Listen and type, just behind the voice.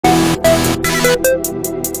Before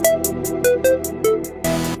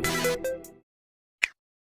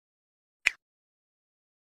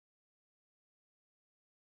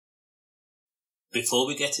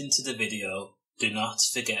we get into the video, do not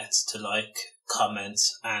forget to like, comment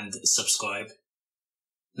and subscribe.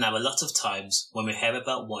 Now, a lot of times when we hear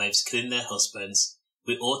about wives killing their husbands,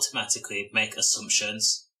 we automatically make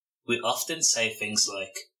assumptions. We often say things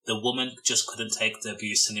like, the woman just couldn't take the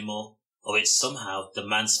abuse anymore, or it's somehow the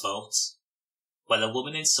man's fault. Well, a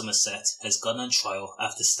woman in Somerset has gone on trial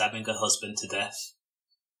after stabbing her husband to death.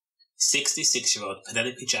 66-year-old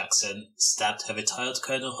Penelope Jackson stabbed her retired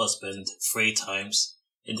colonel husband 3 times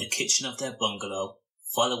in the kitchen of their bungalow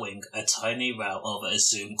following a tiny row over a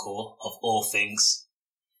Zoom call of all things.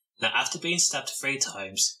 Now, after being stabbed 3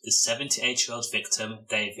 times, the 78-year-old victim,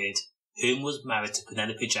 David, whom was married to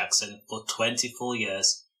Penelope Jackson for 24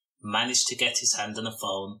 years, managed to get his hand on a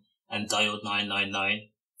phone and dialed 999.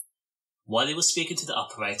 While he was speaking to the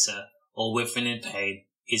operator, or withering in pain,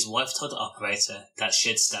 his wife told the operator that she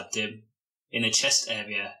had stabbed him in the chest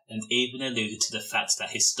area and even alluded to the fact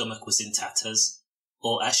that his stomach was in tatters,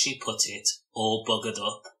 or as she put it, all buggered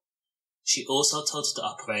up. She also told the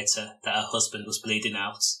operator that her husband was bleeding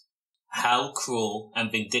out. How cruel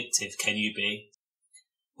and vindictive can you be?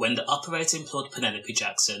 When the operator implored Penelope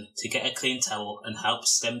Jackson to get a clean towel and help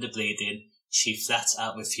stem the bleeding, she flat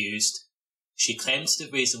out refused. She claimed the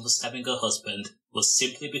reason for stabbing her husband was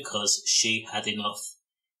simply because she had enough.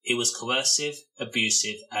 He was coercive,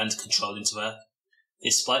 abusive and controlling to her,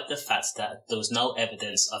 despite the fact that there was no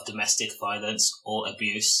evidence of domestic violence or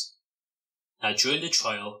abuse. Now, during the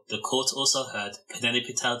trial, the court also heard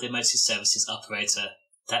Penelope tell the emergency services operator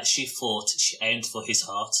that she thought she aimed for his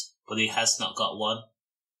heart, but he has not got one.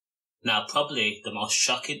 Now, probably the most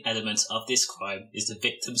shocking element of this crime is the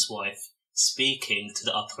victim's wife speaking to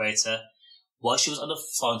the operator. While she was on the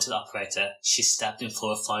phone to the operator, she stabbed him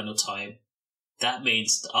for a final time. That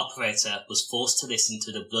means the operator was forced to listen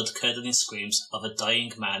to the blood-curdling screams of a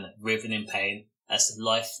dying man writhing in pain as the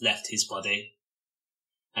life left his body.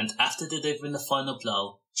 And after delivering the final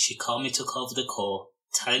blow, she calmly took over the call,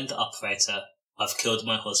 telling the operator, "I've killed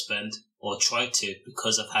my husband," or tried to,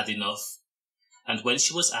 because I've had enough. And when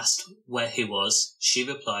she was asked where he was, she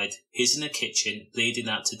replied, "He's in the kitchen, bleeding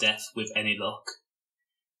out to death with any luck."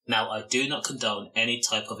 Now, I do not condone any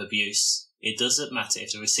type of abuse. It doesn't matter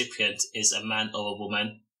if the recipient is a man or a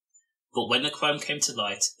woman. But when the crime came to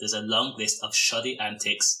light, there's a long list of shoddy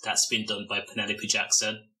antics that's been done by Penelope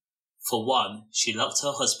Jackson. For one, she locked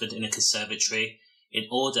her husband in a conservatory in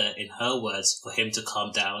order, in her words, for him to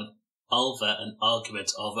calm down over an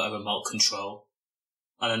argument over a remote control.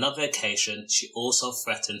 On another occasion, she also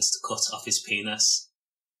threatened to cut off his penis.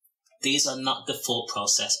 These are not the thought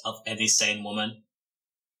process of any sane woman.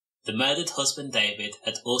 The murdered husband David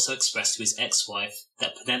had also expressed to his ex-wife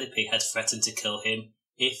that Penelope had threatened to kill him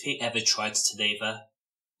if he ever tried to leave her.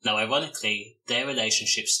 Now, ironically, their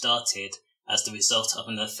relationship started as the result of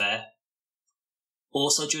an affair.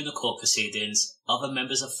 Also, during the court proceedings, other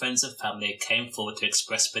members of friends and family came forward to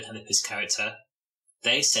express Penelope's character.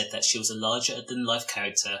 They said that she was a larger-than-life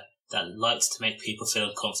character that liked to make people feel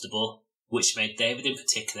uncomfortable, which made David in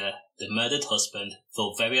particular, the murdered husband,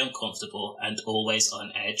 feel very uncomfortable and always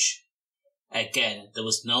on edge. Again, there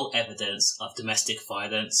was no evidence of domestic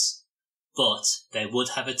violence, but they would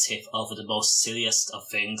have a tiff over the most silliest of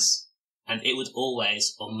things, and it would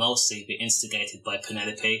always or mostly be instigated by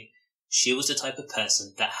Penelope. She was the type of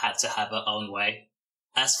person that had to have her own way.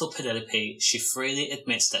 As for Penelope, she freely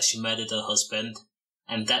admits that she murdered her husband,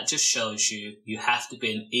 and that just shows you have to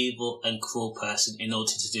be an evil and cruel person in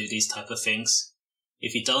order to do these type of things.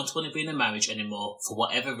 If you don't want to be in a marriage anymore for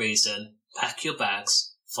whatever reason, pack your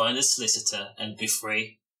bags, find a solicitor and be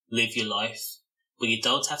free. Live your life. But you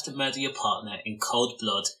don't have to murder your partner in cold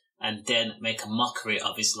blood and then make a mockery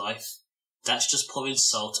of his life. That's just pouring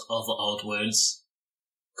salt over old wounds.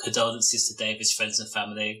 Condolences to David's friends and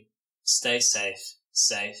family. Stay safe.